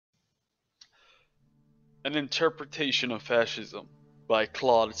An Interpretation of Fascism by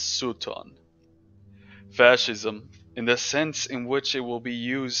Claud Sutton. Fascism, in the sense in which it will be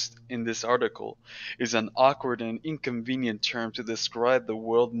used in this article, is an awkward and inconvenient term to describe the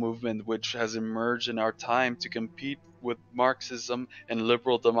world movement which has emerged in our time to compete with Marxism and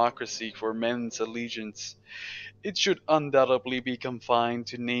liberal democracy for men's allegiance. It should undoubtedly be confined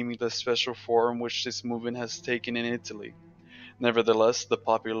to naming the special form which this movement has taken in Italy. Nevertheless, the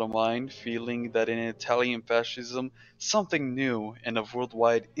popular mind, feeling that in Italian fascism something new and of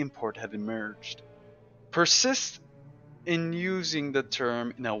worldwide import had emerged, persists in using the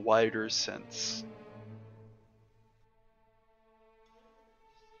term in a wider sense.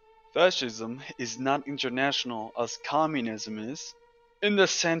 Fascism is not international as communism is, in the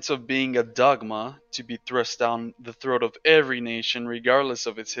sense of being a dogma to be thrust down the throat of every nation regardless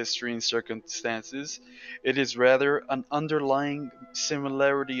of its history and circumstances. It is rather an underlying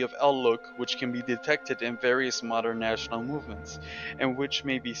similarity of outlook which can be detected in various modern national movements, and which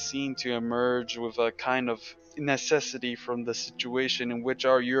may be seen to emerge with a kind of necessity from the situation in which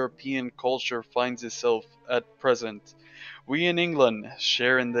our European culture finds itself at present. We in England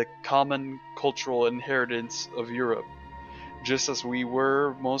share in the common cultural inheritance of Europe, just as we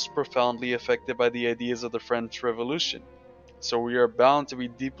were most profoundly affected by the ideas of the French Revolution. So we are bound to be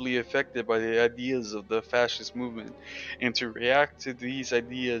deeply affected by the ideas of the fascist movement and to react to these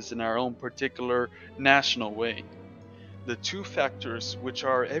ideas in our own particular national way. The two factors which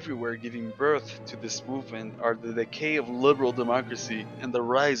are everywhere giving birth to this movement are the decay of liberal democracy and the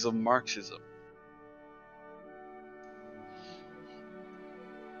rise of Marxism.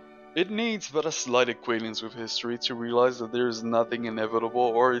 It needs but a slight acquaintance with history to realize that there is nothing inevitable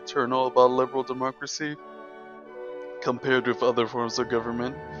or eternal about liberal democracy compared with other forms of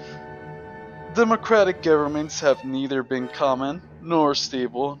government. Democratic governments have neither been common nor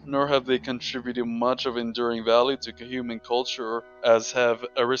stable, nor have they contributed much of enduring value to human culture as have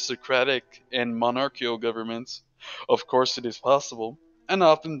aristocratic and monarchical governments. Of course, it is possible, and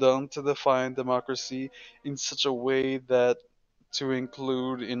often done, to define democracy in such a way that to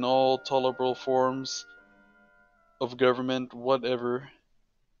include in all tolerable forms of government whatever.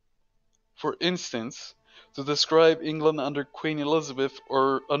 For instance, to describe England under Queen Elizabeth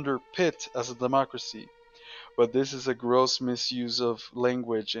or under Pitt as a democracy. But this is a gross misuse of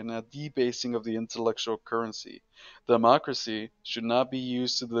language and a debasing of the intellectual currency. Democracy should not be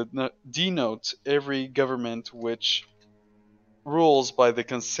used to denote every government which rules by the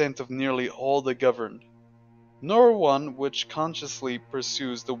consent of nearly all the governed, nor one which consciously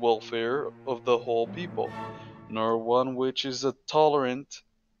pursues the welfare of the whole people, nor one which is tolerant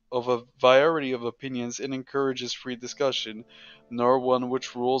of a variety of opinions and encourages free discussion, nor one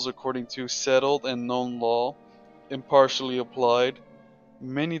which rules according to settled and known law, impartially applied.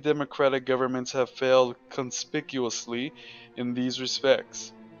 Many democratic governments have failed conspicuously in these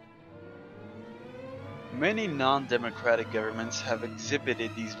respects. Many non-democratic governments have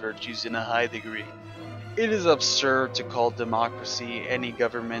exhibited these virtues in a high degree. It is absurd to call democracy any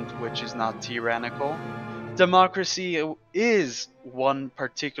government which is not tyrannical. Democracy is one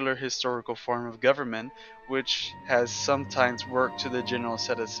particular historical form of government which has sometimes worked to the general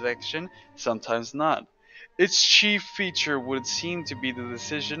satisfaction, sometimes not. Its chief feature would seem to be the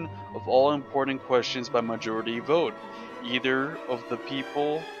decision of all important questions by majority vote, either of the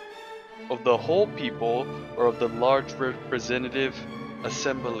people, of the whole people, or of the large representative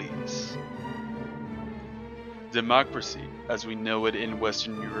assemblies. Democracy, as we know it in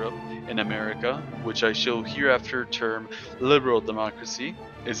Western Europe and America, which I shall hereafter term liberal democracy,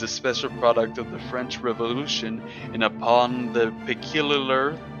 is a special product of the French Revolution and upon the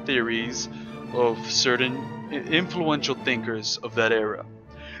peculiar theories of certain influential thinkers of that era.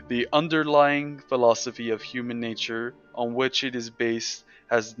 The underlying philosophy of human nature on which it is based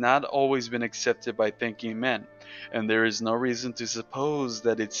has not always been accepted by thinking men, and there is no reason to suppose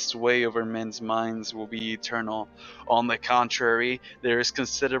that its sway over men's minds will be eternal. On the contrary, there is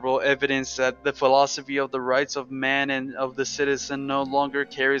considerable evidence that the philosophy of the rights of man and of the citizen no longer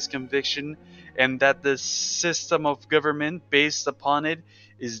carries conviction, and that the system of government based upon it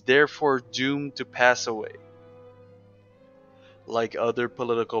is therefore doomed to pass away. Like other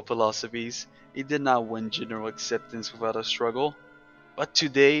political philosophies, it did not win general acceptance without a struggle. But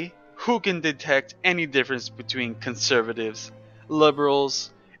today, who can detect any difference between conservatives,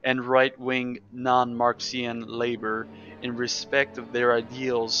 liberals, and right-wing non-Marxian labor in respect of their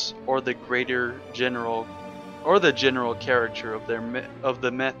ideals or the general character of of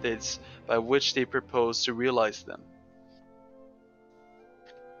the methods by which they propose to realize them?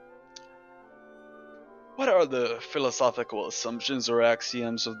 What are the philosophical assumptions or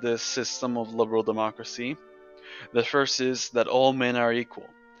axioms of this system of liberal democracy? The first is that all men are equal,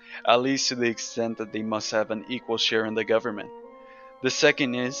 at least to the extent that they must have an equal share in the government. The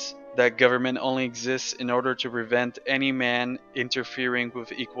second is that government only exists in order to prevent any man interfering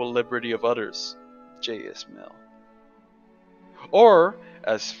with equal liberty of others. J.S. Mill. Or,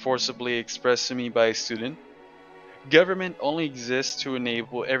 as forcibly expressed to me by a student, government only exists to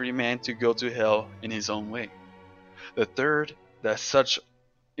enable every man to go to hell in his own way. The third, that such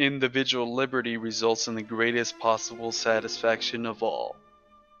individual liberty results in the greatest possible satisfaction of all.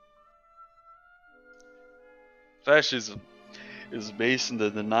 Fascism is based in the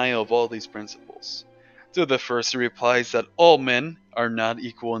denial of all these principles. To the first, it replies that all men are not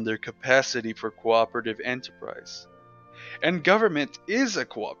equal in their capacity for cooperative enterprise. And government is a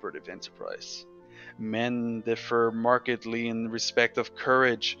cooperative enterprise. Men differ markedly in respect of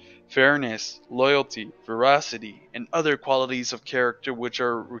courage, fairness, loyalty, veracity, and other qualities of character which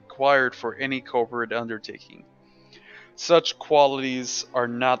are required for any corporate undertaking. Such qualities are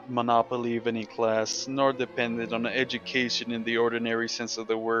not monopoly of any class, nor dependent on education in the ordinary sense of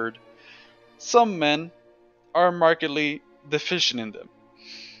the word. Some men are markedly deficient in them.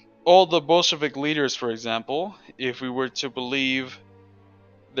 All the Bolshevik leaders, for example, if we were to believe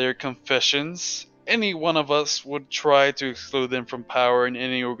their confessions, any one of us would try to exclude them from power in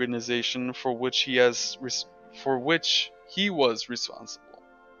any organization for which he was responsible.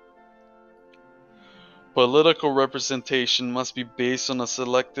 Political representation must be based on a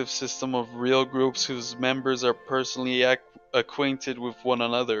selective system of real groups whose members are personally acquainted with one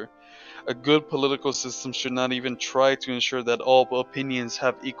another. A good political system should not even try to ensure that all opinions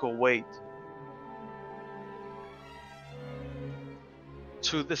have equal weight.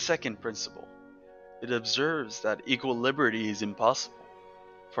 To the second principle, it observes that equal liberty is impossible,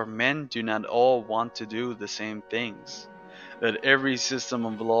 for men do not all want to do the same things, that every system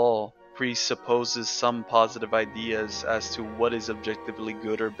of law presupposes some positive ideas as to what is objectively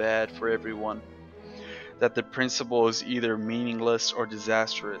good or bad for everyone, that the principle is either meaningless or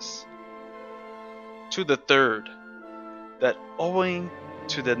disastrous. To the third, that owing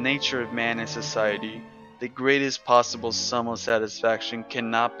to the nature of man and society, the greatest possible sum of satisfaction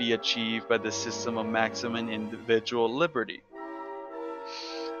cannot be achieved by the system of maximum individual liberty.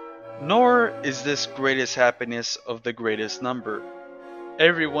 Nor is this greatest happiness of the greatest number,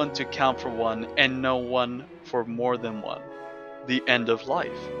 everyone to count for one and no one for more than one, the end of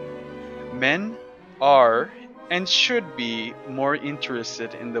life. Men are and should be more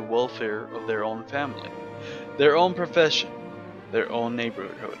interested in the welfare of their own family, their own profession, their own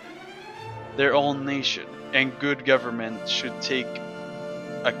neighborhood, their own nation, and good government should take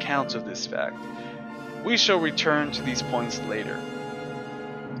account of this fact. We shall return to these points later.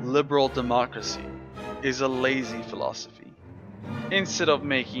 Liberal democracy is a lazy philosophy. Instead of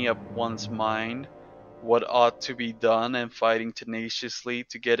making up one's mind what ought to be done and fighting tenaciously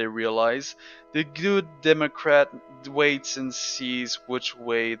to get it realized, the good Democrat waits and sees which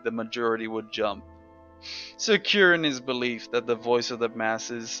way the majority would jump, secure in his belief that the voice of the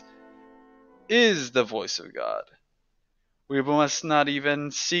masses is the voice of God. We must not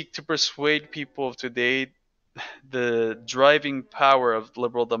even seek to persuade people of today the driving power of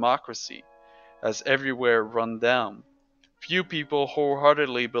liberal democracy has everywhere run down. Few people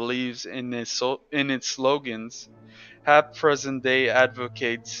wholeheartedly believes in its slogans. Half its present day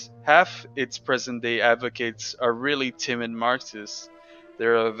advocates are really timid Marxists.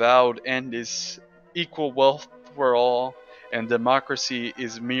 Their avowed end is equal wealth for all, and democracy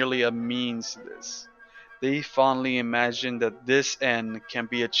is merely a means to this. They fondly imagine that this end can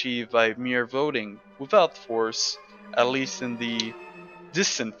be achieved by mere voting, without force, at least in the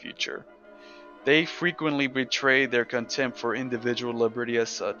distant future. They frequently betray their contempt for individual liberty as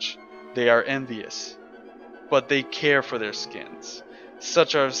such. They are envious, but they care for their skins,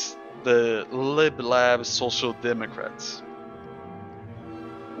 such as the lib-lab social democrats.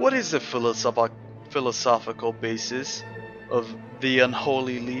 What is the philosophical basis of the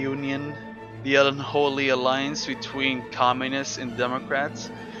unholy union, the unholy alliance between communists and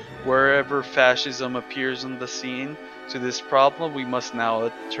democrats? Wherever fascism appears on the scene, to this problem we must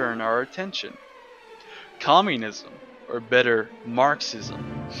now turn our attention. Communism, or better,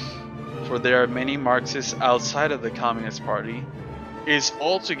 Marxism, for there are many Marxists outside of the Communist Party, is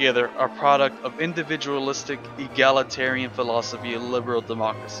altogether a product of individualistic, egalitarian philosophy of liberal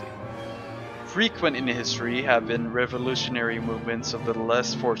democracy. Frequent in history have been revolutionary movements of the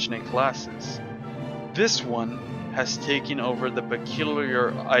less fortunate classes. This one has taken over the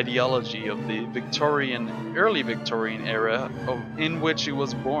peculiar ideology of the early Victorian era in which it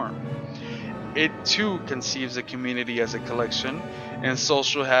was born. It too conceives a community as a collection, and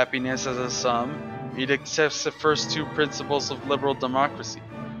social happiness as a sum. It accepts the first two principles of liberal democracy.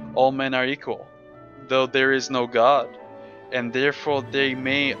 All men are equal, though there is no God, and therefore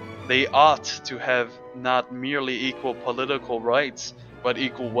they ought to have not merely equal political rights, but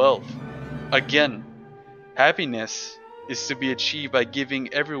equal wealth. Again, happiness is to be achieved by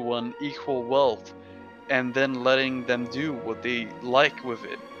giving everyone equal wealth and then letting them do what they like with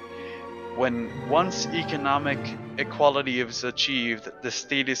it. When once economic equality is achieved, the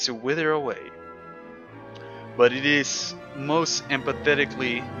state is to wither away. But it most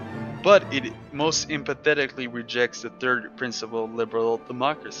empathetically rejects the third principle of liberal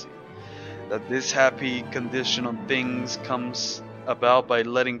democracy, that this happy condition of things comes about by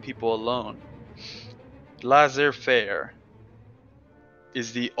letting people alone. Laissez-faire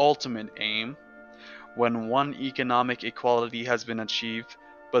is the ultimate aim when one economic equality has been achieved,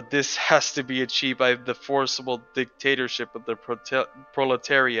 but this has to be achieved by the forcible dictatorship of the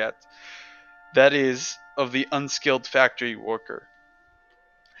proletariat, that is, of the unskilled factory worker.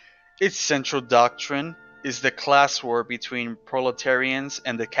 Its central doctrine is the class war between proletarians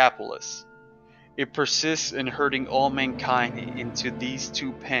and the capitalists. It persists in herding all mankind into these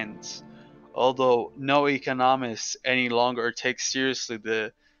two pens, although no economist any longer takes seriously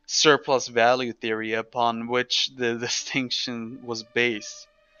the surplus value theory upon which the distinction was based.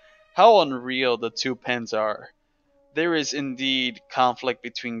 How unreal the two pens are! There is indeed conflict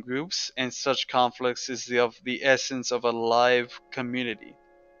between groups, and such conflicts is of the essence of a live community.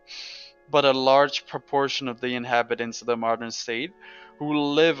 But a large proportion of the inhabitants of the modern state, who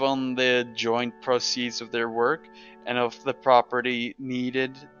live on the joint proceeds of their work and of the property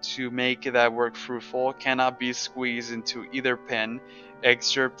needed to make that work fruitful, cannot be squeezed into either pen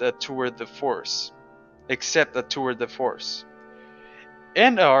except a tour de force,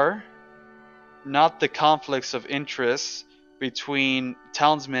 and are not the conflicts of interests between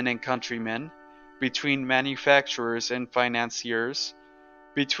townsmen and countrymen, between manufacturers and financiers,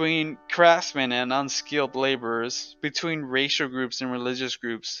 between craftsmen and unskilled laborers, between racial groups and religious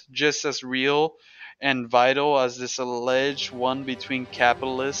groups, just as real and vital as this alleged one between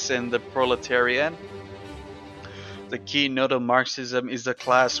capitalists and the proletariat? The keynote of Marxism is the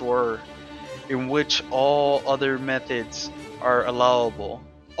class war, in which all other methods are allowable.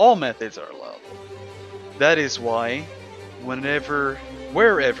 All methods are allowable. That is why, wherever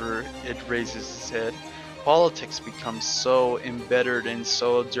it raises its head, politics becomes so embittered and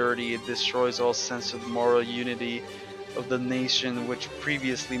so dirty it destroys all sense of moral unity of the nation, which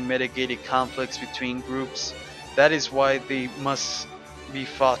previously mitigated conflicts between groups. That is why they must be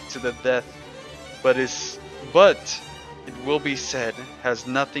fought to the death. But it will be said, has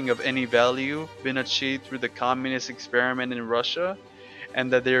nothing of any value been achieved through the communist experiment in Russia,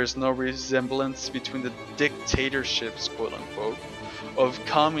 and that there is no resemblance between the dictatorships, quote unquote, of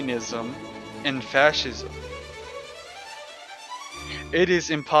communism and fascism? It is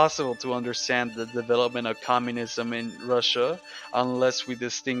impossible to understand the development of communism in Russia unless we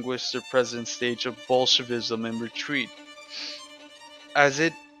distinguish the present stage of Bolshevism in retreat, as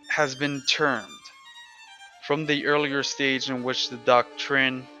it has been termed, from the earlier stage in which the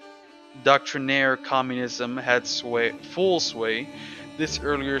doctrinaire communism had full sway. This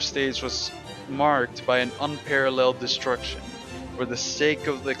earlier stage was marked by an unparalleled destruction, for the sake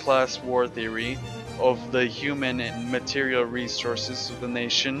of the class war theory, of the human and material resources of the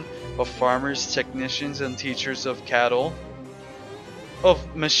nation, of farmers, technicians, and teachers of cattle,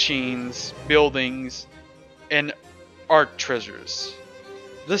 of machines, buildings, and art treasures.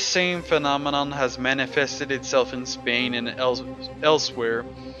 The same phenomenon has manifested itself in Spain and elsewhere,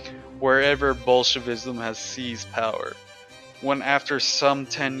 wherever Bolshevism has seized power. When after some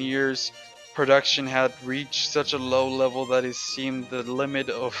 10 years, production had reached such a low level that it seemed the limit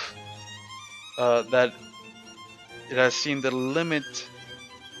of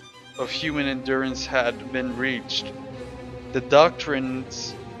human endurance had been reached. The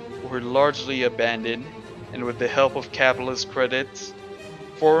doctrines were largely abandoned, and with the help of capitalist credits,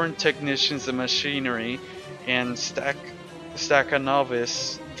 foreign technicians and machinery, and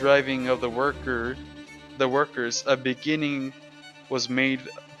Stakhanov's driving of the workers, a beginning was made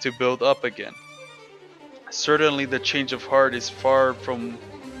to build up again. Certainly the change of heart is far from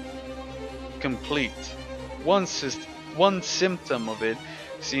complete. One symptom of it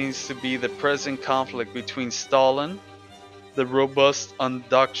seems to be the present conflict between Stalin, the robust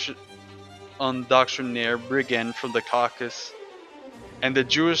undoctrinaire brigand from the Caucasus, and the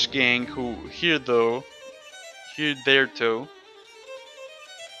Jewish gang who hitherto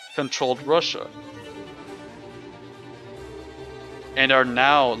controlled Russia. and are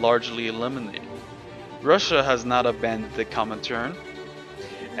now largely eliminated. Russia has not abandoned the Comintern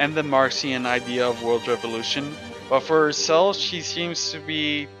and the Marxian idea of world revolution, but for herself she seems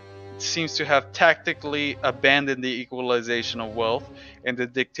to have tactically abandoned the equalization of wealth and the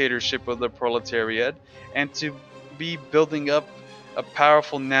dictatorship of the proletariat, and to be building up a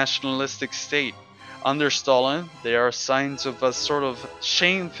powerful nationalistic state. Under Stalin, there are signs of a sort of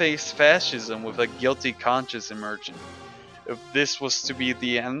shamefaced fascism with a guilty conscience emerging. If this was to be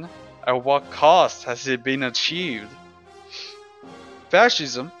the end, at what cost has it been achieved?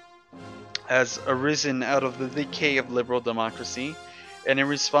 Fascism has arisen out of the decay of liberal democracy and in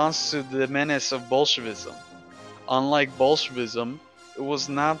response to the menace of Bolshevism. Unlike Bolshevism, it was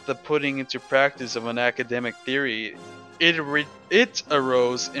not the putting into practice of an academic theory. It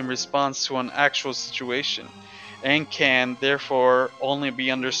arose in response to an actual situation and can therefore only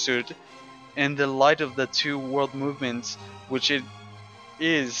be understood in the light of the two world movements which it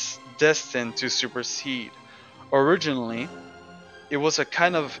is destined to supersede. Originally, it was a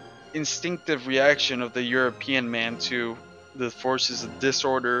kind of instinctive reaction of the European man to the forces of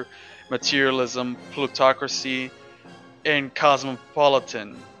disorder, materialism, plutocracy, and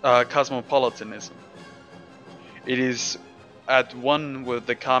cosmopolitanism. It is at one with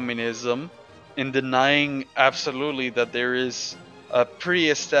the communism in denying absolutely that there is a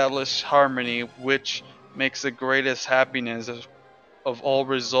pre-established harmony which makes the greatest happiness of all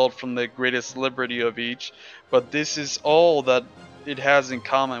result from the greatest liberty of each, but this is all that it has in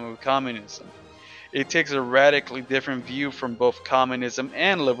common with communism. It takes a radically different view from both communism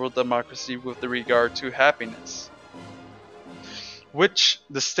and liberal democracy with regard to happiness, which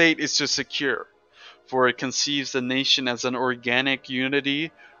the state is to secure, for it conceives the nation as an organic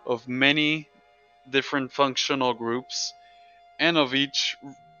unity of many different functional groups, and of each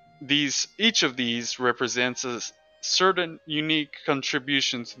of these represents a certain unique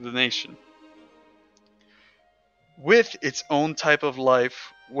contribution to the nation, with its own type of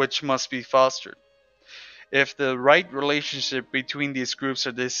life which must be fostered. If the right relationship between these groups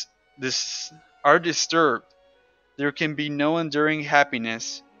are disturbed, there can be no enduring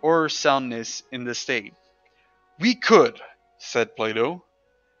happiness or soundness in the state. We could, said Plato,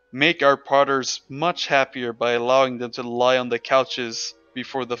 make our potters much happier by allowing them to lie on the couches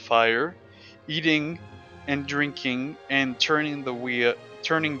before the fire, eating and drinking and turning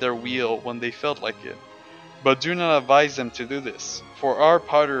their wheel when they felt like it. But do not advise them to do this, for our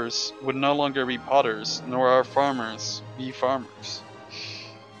potters would no longer be potters, nor our farmers be farmers.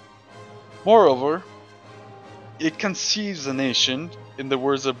 Moreover, it conceives a nation, in the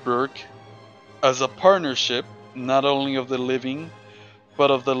words of Burke, as a partnership not only of the living,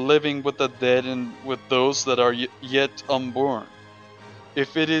 but of the living with the dead and with those that are yet unborn.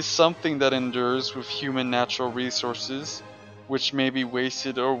 If it is something that endures with human natural resources, which may be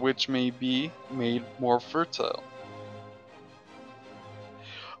wasted or which may be made more fertile.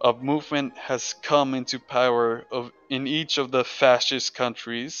 A movement has come into power in each of the fascist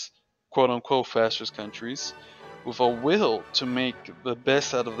countries, quote unquote fascist countries, with a will to make the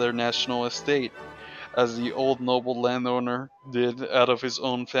best out of their national estate, as the old noble landowner did out of his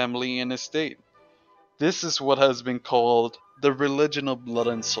own family and estate. This is what has been called the religion of blood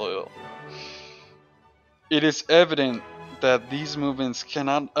and soil. It is evident that these movements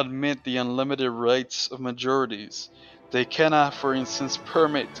cannot admit the unlimited rights of majorities. They cannot, for instance,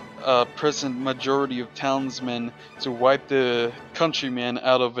 permit a present majority of townsmen to wipe the countryman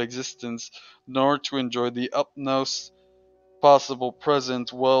out of existence, nor to enjoy the utmost possible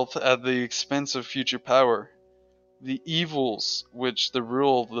present wealth at the expense of future power. The evils which the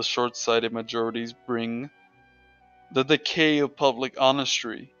rule of the short-sighted majorities bring, the decay of public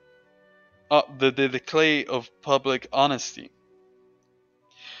honesty, the decay of public honesty,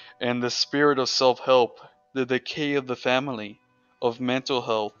 and the spirit of self-help, the decay of the family, of mental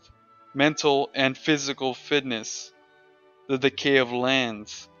health, mental and physical fitness, the decay of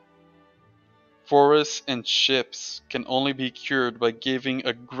lands, forests and ships can only be cured by giving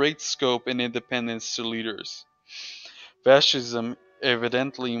a great scope and independence to leaders. Fascism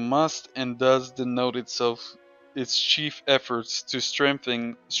evidently must and does denote its chief efforts to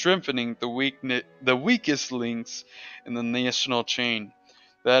strengthening the weakest links in the national chain,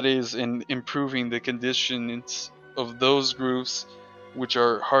 that is, in improving the conditions of those groups which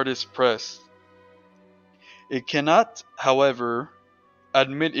are hardest pressed. It cannot, however,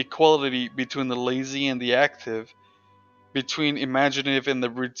 admit equality between the lazy and the active, between imaginative and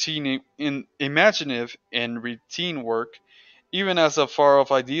routine work, even as a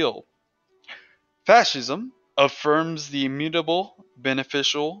far-off ideal. Fascism affirms the immutable,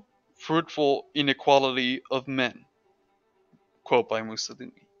 beneficial, fruitful inequality of men. Quote by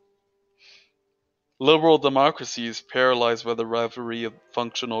Mussolini. Liberal democracy is paralyzed by the rivalry of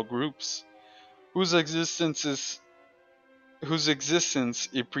functional groups, whose existence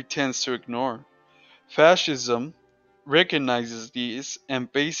it pretends to ignore. Fascism recognizes these and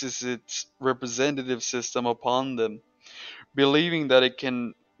bases its representative system upon them, believing that it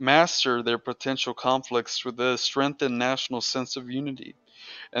can master their potential conflicts through the strengthened national sense of unity,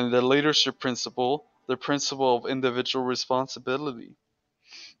 and the leadership principle, the principle of individual responsibility.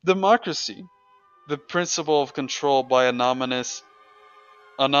 Democracy, the principle of control by anonymous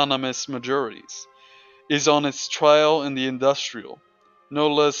majorities, is on its trial in the industrial,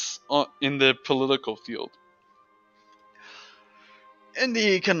 no less in the political field. In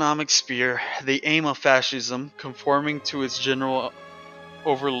the economic sphere, the aim of fascism, conforming to its general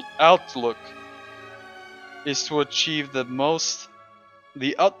outlook, is to achieve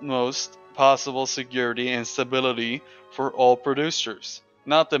the utmost possible security and stability for all producers,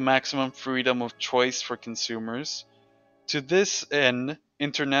 not the maximum freedom of choice for consumers. To this end,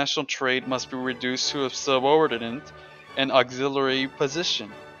 international trade must be reduced to a subordinate and auxiliary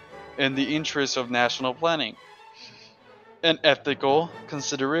position in the interest of national planning. And ethical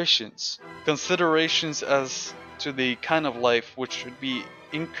considerations as to the kind of life which should be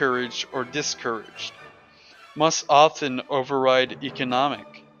encouraged or discouraged, must often override economic.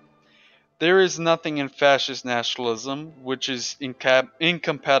 There is nothing in fascist nationalism which is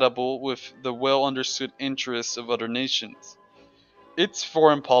incompatible with the well understood interests of other nations. Its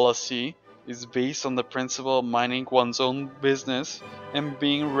foreign policy is based on the principle of minding one's own business and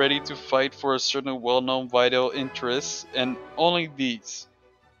being ready to fight for a certain well-known vital interests, and only these.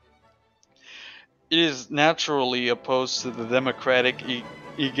 It is naturally opposed to the democratic,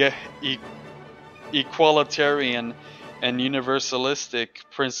 equalitarian, and universalistic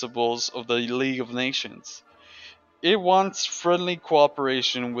principles of the League of Nations. It wants friendly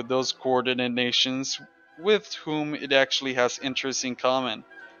cooperation with those coordinate nations with whom it actually has interests in common,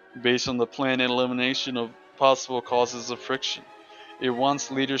 based on the planned elimination of possible causes of friction. It wants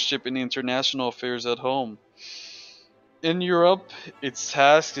leadership in international affairs at home. In Europe, its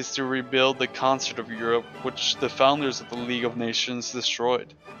task is to rebuild the concert of Europe, which the founders of the League of Nations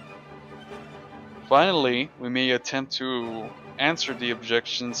destroyed. Finally, we may attempt to answer the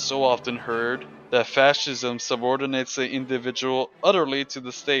objections so often heard that fascism subordinates the individual utterly to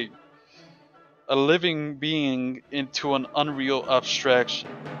the state, a living being into an unreal abstraction.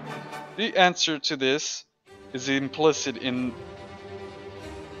 The answer to this is implicit in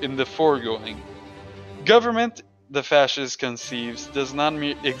the foregoing. Government, the fascist conceives, does not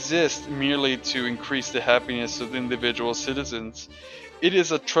exist merely to increase the happiness of individual citizens. It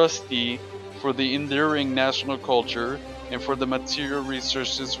is a trustee for the enduring national culture and for the material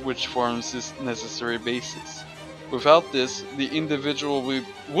resources which forms its necessary basis. Without this, the individual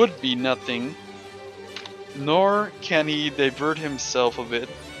would be nothing, nor can he divert himself of it,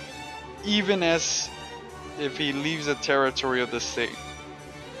 even as if he leaves the territory of the state.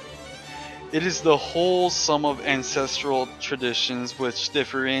 It is the whole sum of ancestral traditions which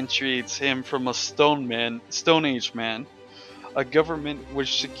differentiates him from a Stone Age man, a government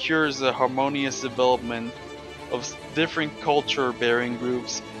which secures the harmonious development of different culture-bearing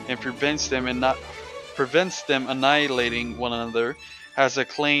groups and prevents them annihilating one another, has a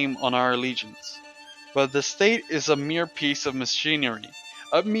claim on our allegiance. But the state is a mere piece of machinery,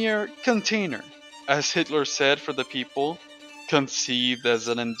 a mere container, as Hitler said, for the people, conceived as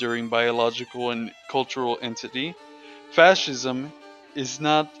an enduring biological and cultural entity. Fascism is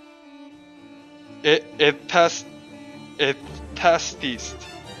not etatist,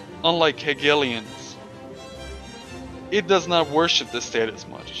 unlike Hegelians. It does not worship the state as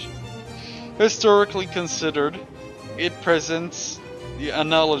much. Historically considered, it presents the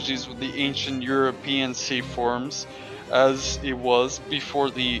analogies with the ancient European state forms as it was before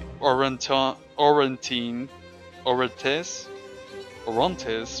the Orontes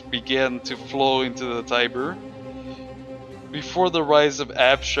began to flow into the Tiber, before the rise of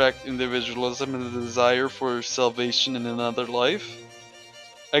abstract individualism and the desire for salvation in another life.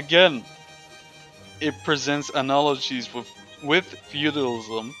 Again, it presents analogies with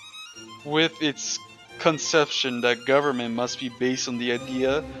feudalism, with its conception that government must be based on the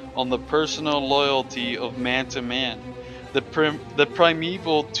idea on the personal loyalty of man to man, the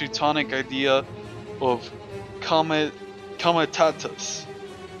primeval Teutonic idea of comitatus.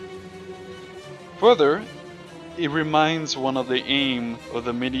 Further, it reminds one of the aim of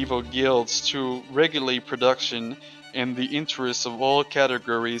the medieval guilds to regulate production in the interests of all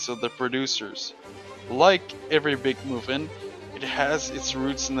categories of the producers. Like every big movement, it has its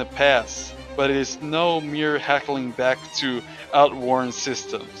roots in the past, but it is no mere hackling back to outworn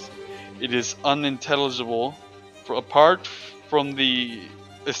systems. It is unintelligible, apart from the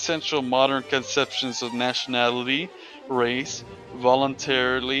essential modern conceptions of nationality, race,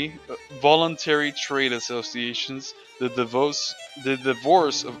 voluntary trade associations, the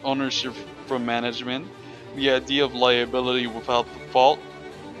divorce of ownership from management, the idea of liability without fault,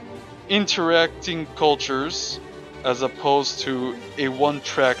 interacting cultures as opposed to a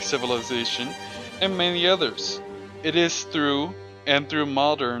one-track civilization, and many others. It is through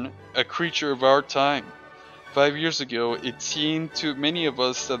modern, a creature of our time. 5 years ago, it seemed to many of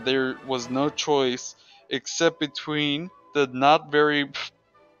us that there was no choice except between the not very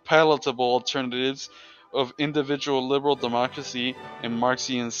palatable alternatives of individual liberal democracy and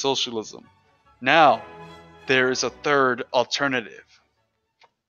Marxian socialism. Now, there is a third alternative.